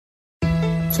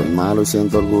Soy malo y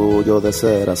siento orgullo de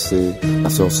ser así.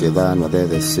 La sociedad no ha de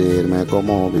decirme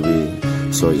cómo vivir.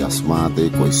 Soy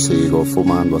asmático y sigo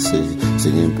fumando así,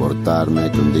 sin importarme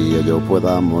que un día yo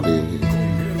pueda morir.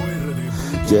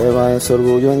 Lleva ese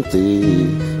orgullo en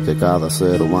ti, que cada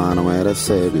ser humano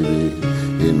merece vivir.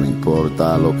 Y no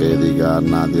importa lo que diga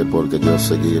nadie, porque yo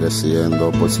seguiré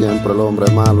siendo por siempre el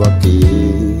hombre malo aquí.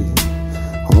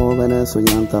 Jóvenes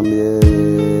oigan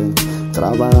también,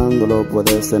 trabajando lo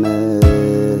puedes tener.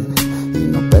 Y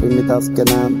no permitas que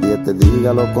nadie te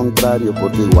diga lo contrario,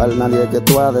 porque igual nadie que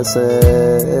tú has de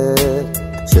ser.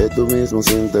 Sé tú mismo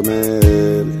sin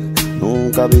temer,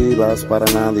 nunca vivas para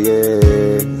nadie.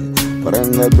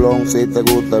 Prende el blon si te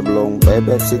gusta el blon,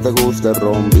 bebe si te gusta el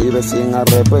ron, vive sin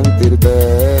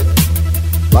arrepentirte.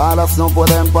 Balas no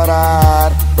pueden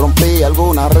parar, rompí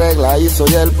alguna regla y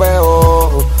soy el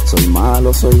peor. Soy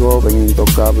malo, soy joven,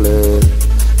 intocable,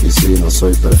 y si no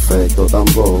soy perfecto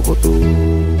tampoco tú.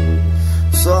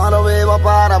 Solo vivo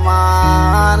para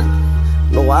amar,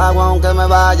 lo hago aunque me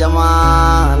vaya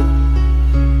mal.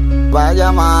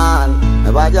 Vaya mal,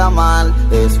 me vaya mal,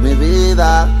 es mi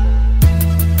vida.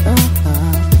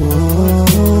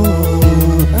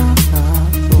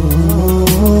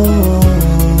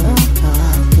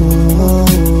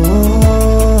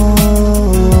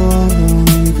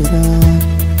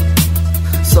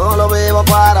 Solo vivo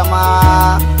para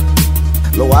amar,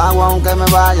 lo hago aunque me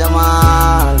vaya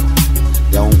mal.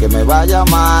 Y aunque me vaya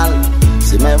mal,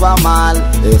 si me va mal,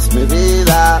 es mi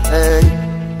vida,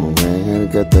 Mujer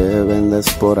que te vendes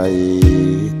por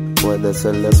ahí, puedes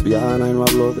ser lesbiana y no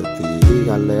hablo de ti.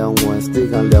 Díganle a un juez,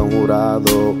 díganle a un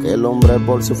jurado, que el hombre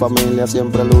por su familia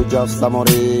siempre lucha hasta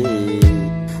morir.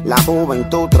 La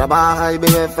juventud trabaja y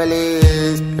vive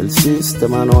feliz, el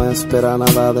sistema no espera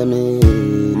nada de mí.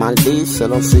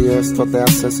 Maldícelo si esto te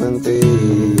hace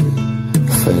sentir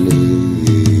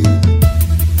feliz.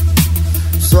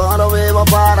 Solo vivo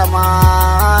para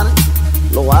amar,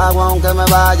 lo hago aunque me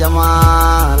vaya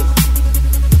mal.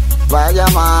 Vaya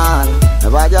mal, me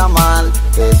vaya mal,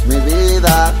 es mi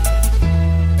vida.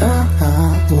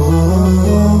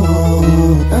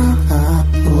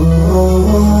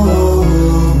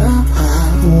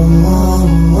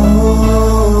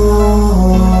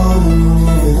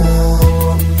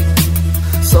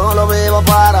 Solo vivo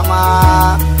para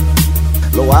amar,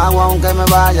 lo hago aunque me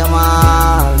vaya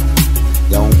mal.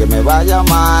 Y aunque me vaya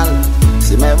mal,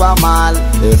 si me va mal,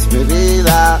 es mi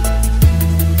vida.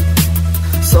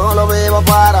 Solo vivo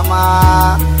para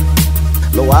amar,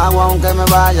 lo hago aunque me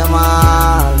vaya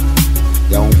mal.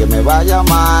 Y aunque me vaya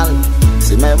mal,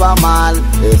 si me va mal,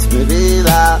 es mi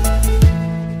vida.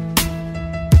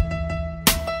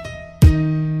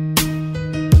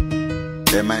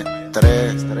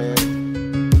 M3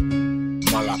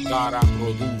 Mala cara.